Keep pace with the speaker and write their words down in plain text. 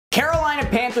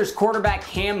Panthers quarterback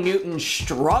Cam Newton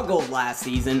struggled last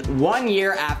season, 1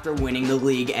 year after winning the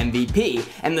league MVP,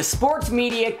 and the sports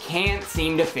media can't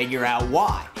seem to figure out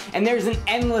why. And there's an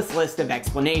endless list of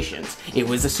explanations. It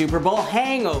was a Super Bowl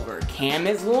hangover, Cam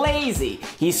is lazy,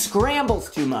 he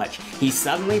scrambles too much, he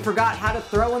suddenly forgot how to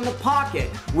throw in the pocket,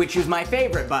 which is my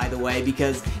favorite, by the way,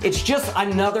 because it's just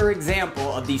another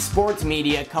example of the sports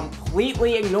media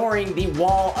completely ignoring the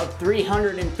wall of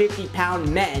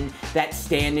 350-pound men that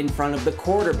stand in front of the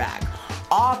quarterback.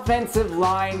 Offensive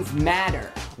lines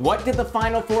matter. What did the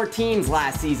Final Four teams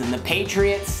last season, the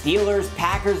Patriots, Steelers,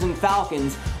 Packers, and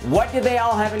Falcons, what did they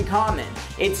all have in common?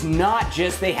 It's not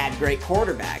just they had great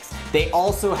quarterbacks, they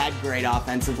also had great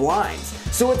offensive lines.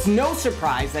 So it's no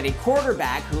surprise that a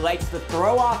quarterback who likes to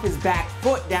throw off his back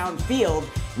foot downfield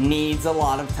needs a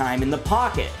lot of time in the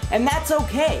pocket. And that's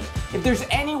okay. If there's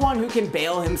anyone who can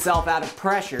bail himself out of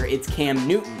pressure, it's Cam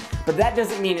Newton. But that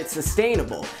doesn't mean it's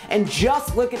sustainable. And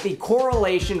just look at the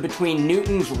correlation between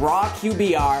Newton's raw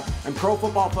QBR and Pro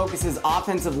Football Focus's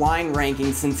offensive line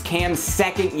rankings since Cam's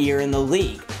second year in the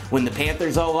league. When the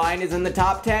Panthers O-line is in the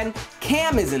top 10,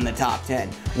 Cam is in the top 10.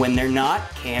 When they're not,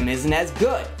 Cam isn't as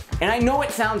good. And I know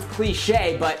it sounds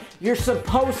cliche, but you're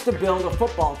supposed to build a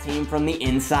football team from the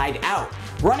inside out.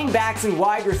 Running backs and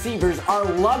wide receivers are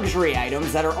luxury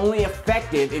items that are only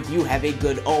effective if you have a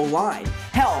good O-line.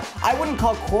 Hell, I wouldn't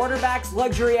call quarterbacks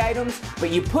luxury items, but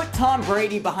you put Tom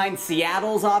Brady behind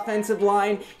Seattle's offensive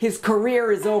line, his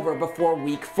career is over before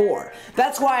week 4.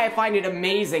 That's why I find it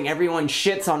amazing everyone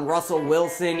shits on Russell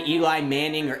Wilson, Eli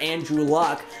Manning, or Andrew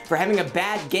Luck for having a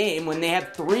bad game when they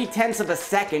have 0.3 of a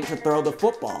second to throw the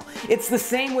football. It's the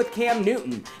same with Cam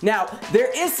Newton. Now, there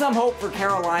is some hope for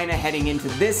Carolina heading into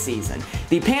this season.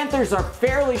 The Panthers are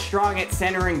fairly strong at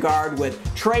center and guard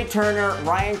with Trey Turner,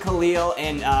 Ryan Khalil,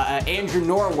 and Andrew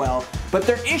Norwell, but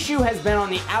their issue has been on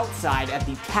the outside at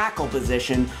the tackle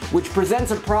position, which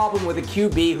presents a problem with a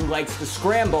QB who likes to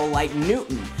scramble like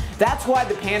Newton. That's why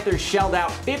the Panthers shelled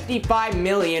out $55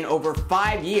 million over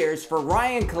 5 years for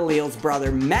Ryan Khalil's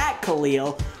brother Matt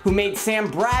Khalil, who made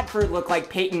Sam Bradford look like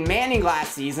Peyton Manning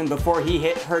last season before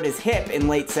he hurt his hip in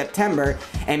late September,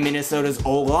 and Minnesota's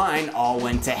O-line all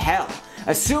went to hell.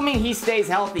 Assuming he stays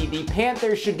healthy, the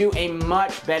Panthers should do a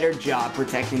much better job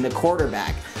protecting the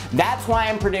quarterback. That's why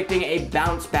I'm predicting a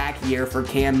bounce-back year for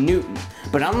Cam Newton.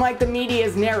 But unlike the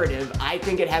media's narrative, I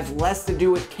think it has less to do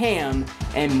with Cam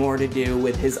and more to do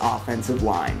with his offensive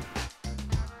line.